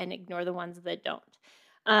you and ignore the ones that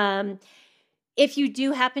don't. If you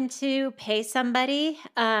do happen to pay somebody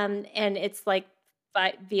and it's like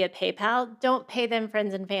via PayPal, don't pay them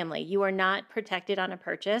friends and family. You are not protected on a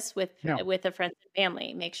purchase with No. a friends and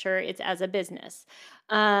family. Make sure it's as a business.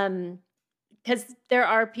 Because there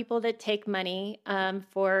are people that take money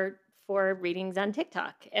for readings on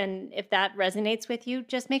TikTok. And if that resonates with you,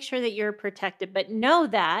 just make sure that you're protected. But know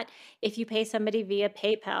that if you pay somebody via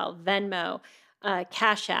PayPal, Venmo,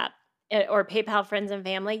 Cash App, or PayPal friends and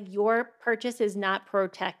family, your purchase is not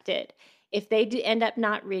protected. If they end up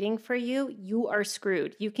not reading for you, you are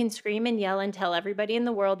screwed. You can scream and yell and tell everybody in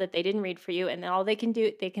the world that they didn't read for you, and all they can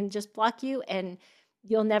do, they can just block you, and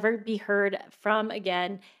you'll never be heard from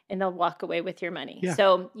again, and they'll walk away with your money. Yeah.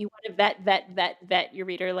 So you want to vet your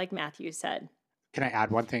reader, like Matthew said. Can I add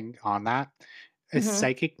one thing on that? A Mhm.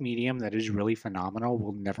 psychic medium that is really phenomenal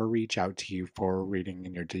will never reach out to you for a reading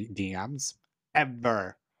in your DMs.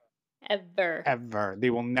 Ever. Ever. They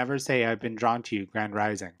will never say, I've been drawn to you, Grand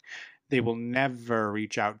Rising. They will never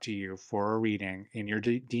reach out to you for a reading in your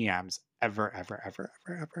DMs. Ever. Ever.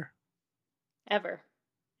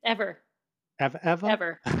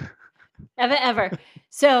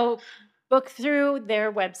 So book through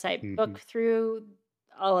their website, book through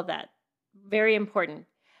all of that. Very important.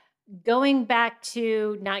 Going back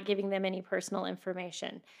to not giving them any personal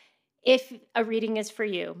information. If a reading is for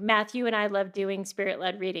you, Matthew and I love doing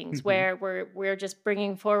spirit-led readings where we're just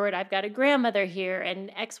bringing forward, I've got a grandmother here and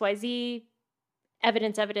XYZ,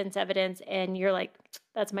 evidence, and you're like,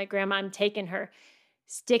 that's my grandma, I'm taking her.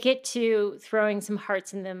 Stick it to throwing some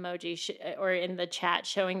hearts in the emoji or in the chat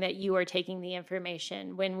showing that you are taking the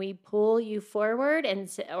information. When we pull you forward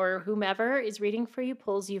or whomever is reading for you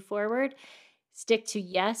pulls you forward, stick to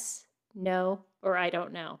yes, no, or I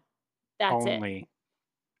don't know. That's it.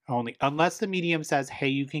 Only unless the medium says, hey,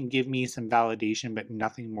 you can give me some validation, but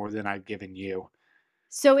nothing more than I've given you.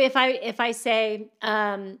 So if I say,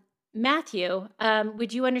 Matthew,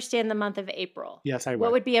 would you understand the month of April? Yes, I would.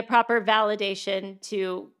 What would be a proper validation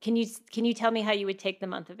to, can you tell me how you would take the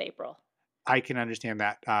month of April? I can understand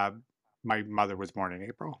that. My mother was born in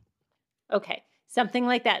April. Okay. Something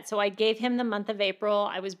like that. So I gave him the month of April.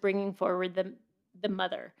 I was bringing forward the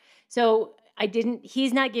mother. So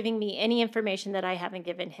he's not giving me any information that I haven't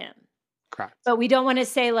given him. Correct. But we don't want to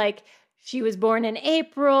say like she was born in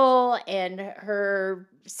April and her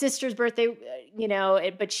sister's birthday,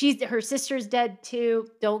 but her sister's dead too.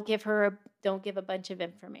 Don't give a bunch of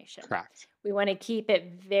information. Correct. We want to keep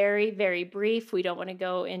it very, very brief. We don't want to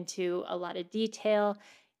go into a lot of detail.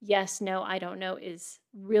 Yes, no, I don't know is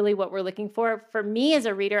really what we're looking for. For me as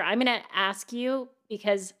a reader, I'm going to ask you,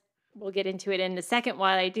 because we'll get into it in a second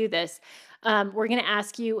while I do this. We're going to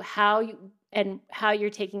ask you how you're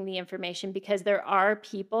taking the information, because there are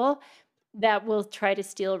people that will try to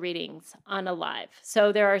steal readings on a live.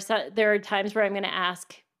 So there are times where I'm going to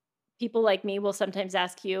ask, people like me will sometimes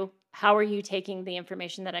ask you, how are you taking the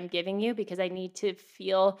information that I'm giving you? Because I need to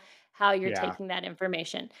feel how you're taking that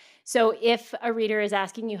information. So if a reader is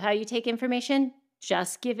asking you how you take information,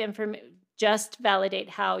 just just validate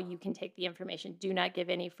how you can take the information. Do not give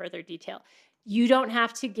any further detail. You don't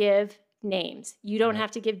have to give names. You don't have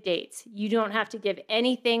to give dates. You don't have to give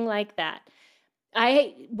anything like that.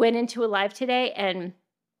 I went into a live today and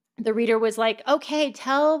the reader was like, okay,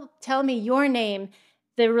 tell me your name,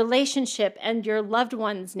 the relationship, and your loved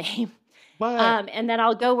one's name. And then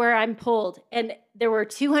I'll go where I'm pulled. And there were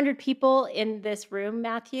 200 people in this room,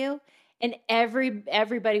 Matthew, and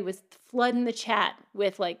everybody was flooding the chat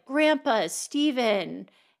with like Grandpa, Steven,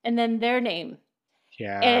 and then their name.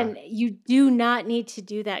 Yeah. And you do not need to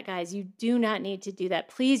do that, guys. You do not need to do that.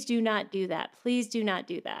 Please do not do that. Please do not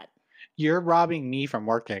do that. You're robbing me from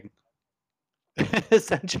working.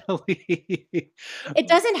 Essentially. It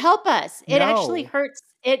doesn't help us. It actually No. hurts.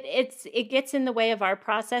 It gets in the way of our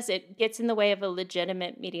process. It gets in the way of a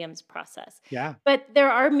legitimate medium's process. Yeah. But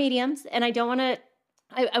there are mediums, and I want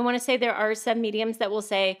to say there are some mediums that will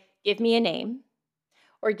say, give me a name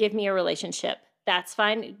or give me a relationship. That's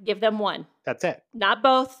fine. Give them one. That's it. Not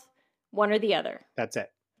both, one or the other. That's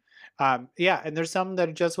it. And there's some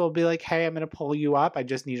that just will be like, hey, I'm going to pull you up. I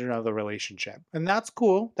just need to know the relationship. And that's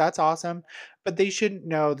cool. That's awesome. But they shouldn't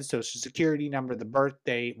know the social security number, the birth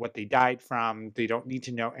date, what they died from. They don't need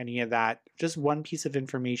to know any of that. Just one piece of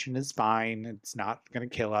information is fine. It's not going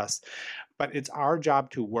to kill us. But it's our job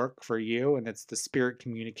to work for you. And it's the spirit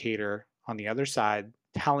communicator on the other side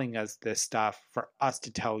telling us this stuff for us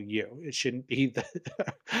to tell you. It shouldn't be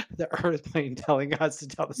the earth plane telling us to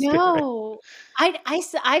tell the spirit. No,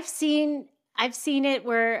 I've seen it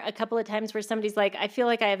where a couple of times where somebody's like, I feel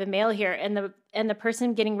like I have a mail here, and the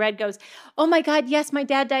person getting read goes, oh my God, yes, my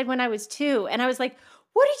dad died when I was 2. And I was like,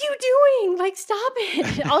 what are you doing? Like, stop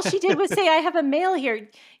it. All she did was say, I have a male here.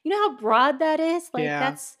 You know how broad that is? Like, Yeah.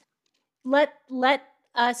 that's let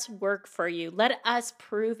us work for you. Let us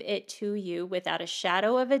prove it to you without a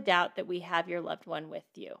shadow of a doubt that we have your loved one with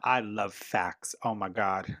you. I love facts. Oh my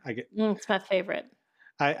God. It's my favorite.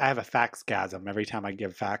 I have a faxgasm every time I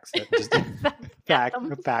give facts. That just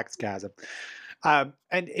faxgasm.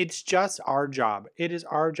 And it's just our job. It is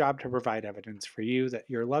our job to provide evidence for you that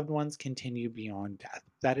your loved ones continue beyond death.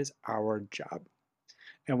 That is our job.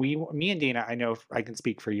 And me and Dana, I know I can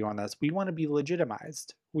speak for you on this. We want to be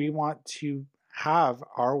legitimized. We want to have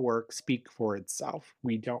our work speak for itself.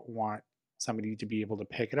 We don't want somebody to be able to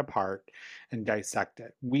pick it apart and dissect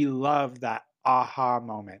it. We love that aha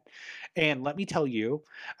moment. And let me tell you,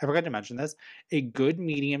 I forgot to mention this, a good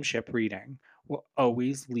mediumship reading will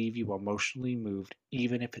always leave you emotionally moved,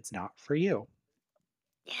 even if it's not for you.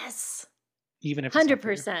 Yes. Even if it's not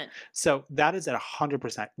for you. 100%. So that is a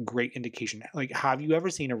 100% great indication. Like, have you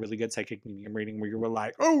ever seen a really good psychic medium reading where you were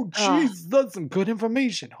like, oh, geez, that's some good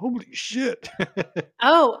information. Holy shit.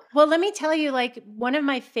 Oh, well, let me tell you, like, one of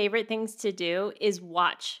my favorite things to do is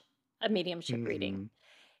watch a mediumship reading.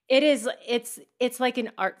 It's like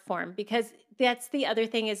an art form, because that's the other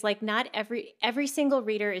thing is, like, not every single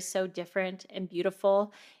reader is so different and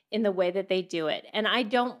beautiful in the way that they do it. And I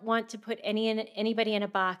don't want to put anybody in a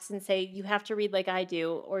box and say, you have to read like I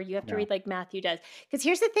do, or you have to No. read like Matthew does. Because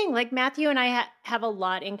here's the thing, like Matthew and I have a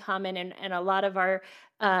lot in common, and a lot of our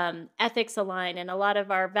ethics align and a lot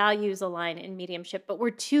of our values align in mediumship, but we're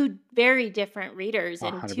two very different readers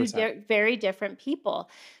and two 100%. very different people.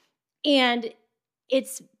 And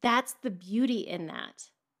that's the beauty in that.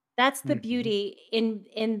 That's the Mhm. beauty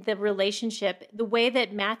in the relationship. The way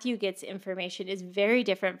that Matthew gets information is very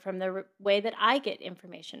different from the way that I get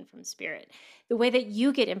information from spirit. The way that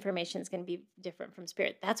you get information is going to be different from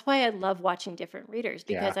spirit. That's why I love watching different readers,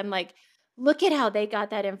 because I'm like, look at how they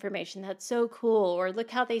got that information. That's so cool. Or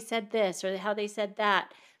look how they said this or how they said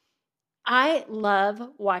that. I love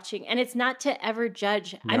watching, and it's not to ever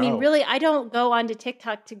judge. I mean, No. really, I don't go onto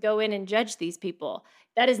TikTok to go in and judge these people.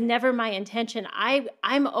 That is never my intention.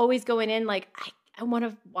 I'm always going in like, I want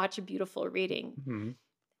to watch a beautiful reading. Mhm.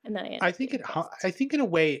 And then I think in a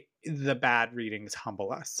way, the bad readings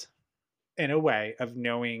humble us in a way of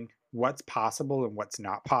knowing what's possible and what's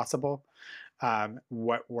not possible,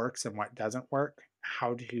 what works and what doesn't work,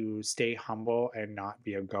 how to stay humble and not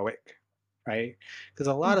be egoic, right? Because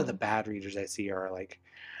a lot of the bad readers I see are like,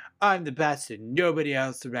 I'm the best and nobody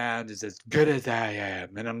else around is as good as I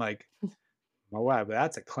am. And I'm like, well, wow, but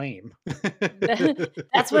that's a claim.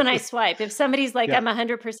 That's when I swipe. If somebody's like, Yeah. I'm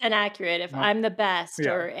 100% accurate, if No. I'm the best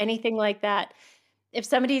Yeah. or anything like that, if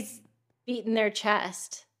somebody's beating their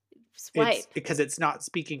chest, swipe. It's because it's not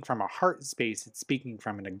speaking from a heart space, it's speaking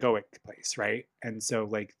from an egoic place, right? And so,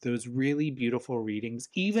 like, those really beautiful readings,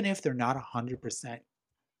 even if they're not 100%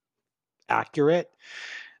 accurate,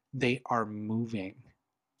 they are moving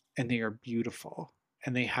and they are beautiful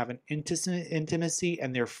and they have an intimacy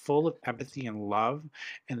and they're full of empathy and love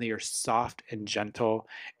and they are soft and gentle.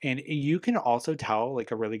 And you can also tell, like,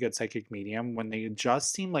 a really good psychic medium when they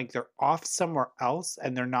just seem like they're off somewhere else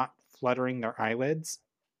and they're not fluttering their eyelids.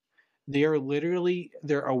 They are literally,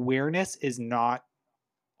 their awareness is not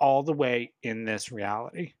all the way in this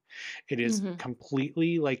reality. It is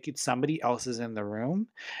completely like it's somebody else is in the room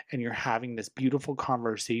and you're having this beautiful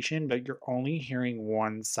conversation, but you're only hearing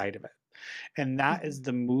one side of it. And that is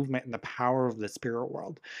the movement and the power of the spirit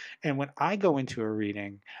world. And when I go into a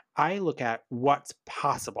reading, I look at what's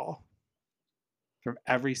possible from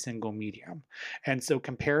every single medium. And so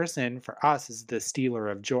comparison for us is the stealer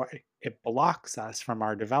of joy. It blocks us from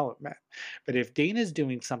our development. But if Dana's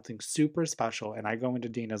doing something super special and I go into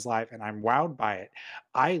Dana's life and I'm wowed by it,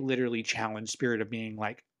 I literally challenge spirit of being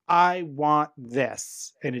like, I want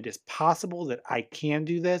this. And it is possible that I can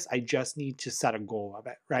do this. I just need to set a goal of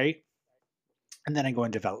it, right? And then I go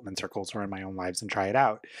in development circles or in my own lives and try it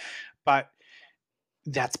out. But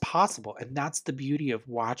that's possible. And that's the beauty of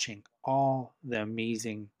watching all the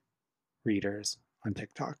amazing readers on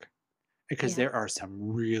TikTok, because there are some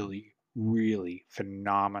really, really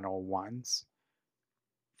phenomenal ones.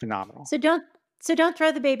 Phenomenal. So don't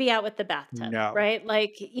throw the baby out with the bathtub, No. right?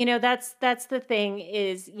 Like, that's the thing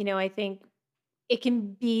is, I think it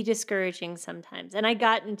can be discouraging sometimes. And I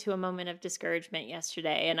got into a moment of discouragement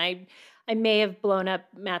yesterday, and I may have blown up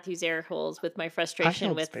Matthew's air holes with my I frustration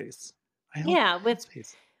held with space.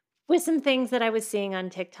 Space. with some things that I was seeing on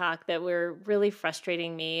TikTok that were really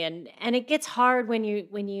frustrating me. And it gets hard when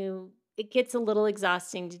it gets a little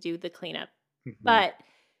exhausting to do the cleanup. Mhm. But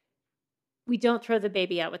we don't throw the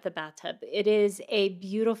baby out with the bathtub. It is a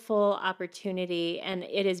beautiful opportunity, and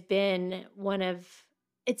it has been one of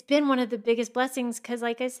the biggest blessings because,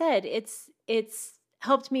 like I said, it's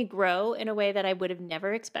helped me grow in a way that I would have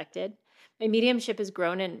never expected. My mediumship has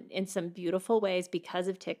grown in some beautiful ways because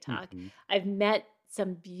of TikTok. Mhm. I've met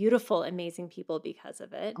some beautiful, amazing people because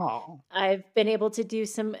of it. Oh, I've been able to do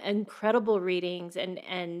some incredible readings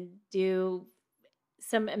and do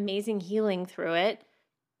some amazing healing through it.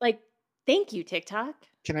 Like, thank you, TikTok.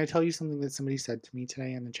 can I tell you something that somebody said to me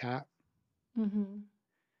today in the chat? Mm-hmm.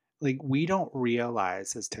 Like, we don't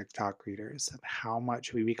realize as TikTok readers of how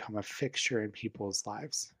much we become a fixture in people's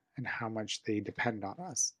lives and how much they depend on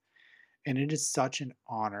us. And it is such an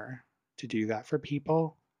honor to do that for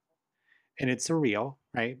people. And it's surreal,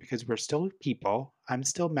 right? Because we're still people. I'm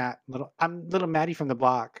still I'm little Maddie from the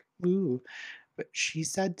block. Ooh. But she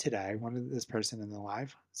said today, this person in the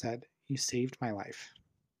live said, "You saved my life."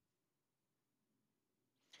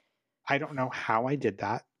 I don't know how I did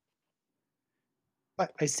that,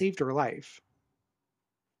 but I saved her life.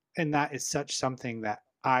 And that is such something that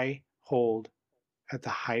I hold at the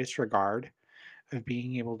highest regard of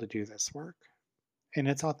being able to do this work. And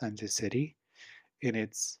its authenticity, in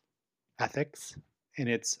its ethics, in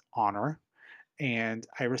its honor. And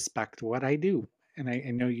I respect what I do. And I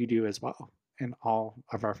know you do as well. And all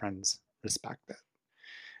of our friends respect it.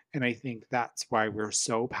 And I think that's why we're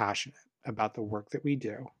so passionate about the work that we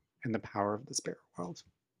do and the power of the spirit world.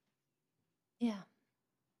 Yeah.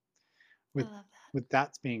 With, I love with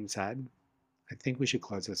that being said, I think we should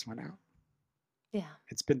close this one out. that. Yeah.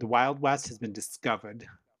 It's been the Wild West has been discovered.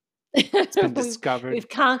 It's been discovered. We've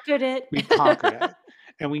conquered it. We've conquered it.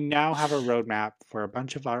 And we now have a roadmap for a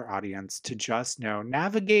bunch of our audience to just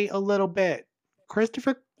navigate a little bit.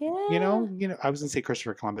 Christopher, Yeah. I was going to say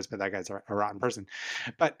Christopher Columbus, but that guy's a rotten person.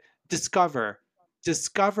 But discover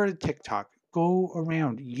TikTok. Go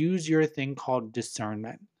around. Use your thing called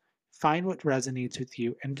discernment. Find what resonates with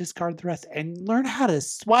you and discard the rest. And learn how to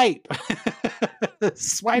swipe.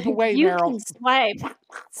 Swipe away, You Meryl. can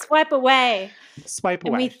swipe away. Swipe And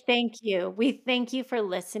away. we thank you. We thank you for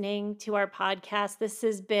listening to our podcast. This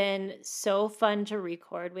has been so fun to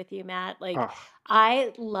record with you, Matt. Like, Oh,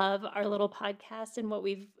 I love our little podcast and what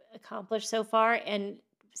we've accomplished so far. And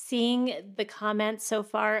seeing the comments so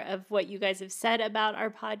far of what you guys have said about our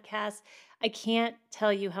podcast, I can't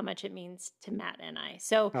tell you how much it means to Matt and I.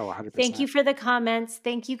 So 100%. thank you for the comments.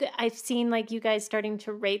 Thank you. I've seen like you guys starting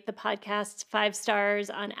to rate the podcast 5 stars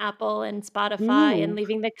on Apple and Spotify and Ooh.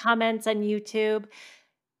 leaving the comments on YouTube.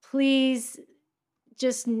 Please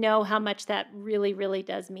just know how much that really, really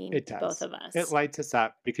does mean It to does. both of us. It lights us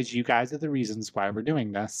up because you guys are the reasons why we're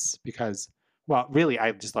doing this. Because, well, really,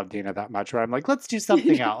 I just love Dana that much where I'm like, let's do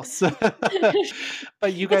something else.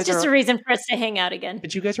 But you guys It's just a reason for us to hang out again.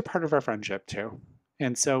 But you guys are part of our friendship too.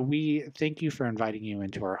 And so we thank you for inviting you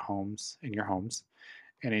into our homes, in your homes,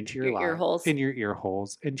 and into your Your ear lives, holes. in your ear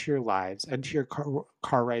holes, into your lives, into your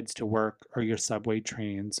car rides to work or your subway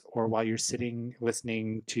trains, or while you're sitting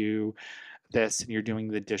listening to this and you're doing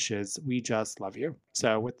the dishes. We just love you.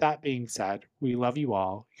 So with that being said, we love you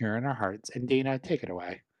all. You're in our hearts. And Dana, take it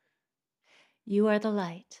away. You are the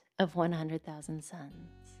light of 100,000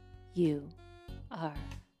 suns. You are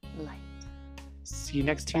light. See you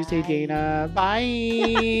next Tuesday, Bye. Dana.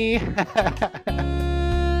 Bye.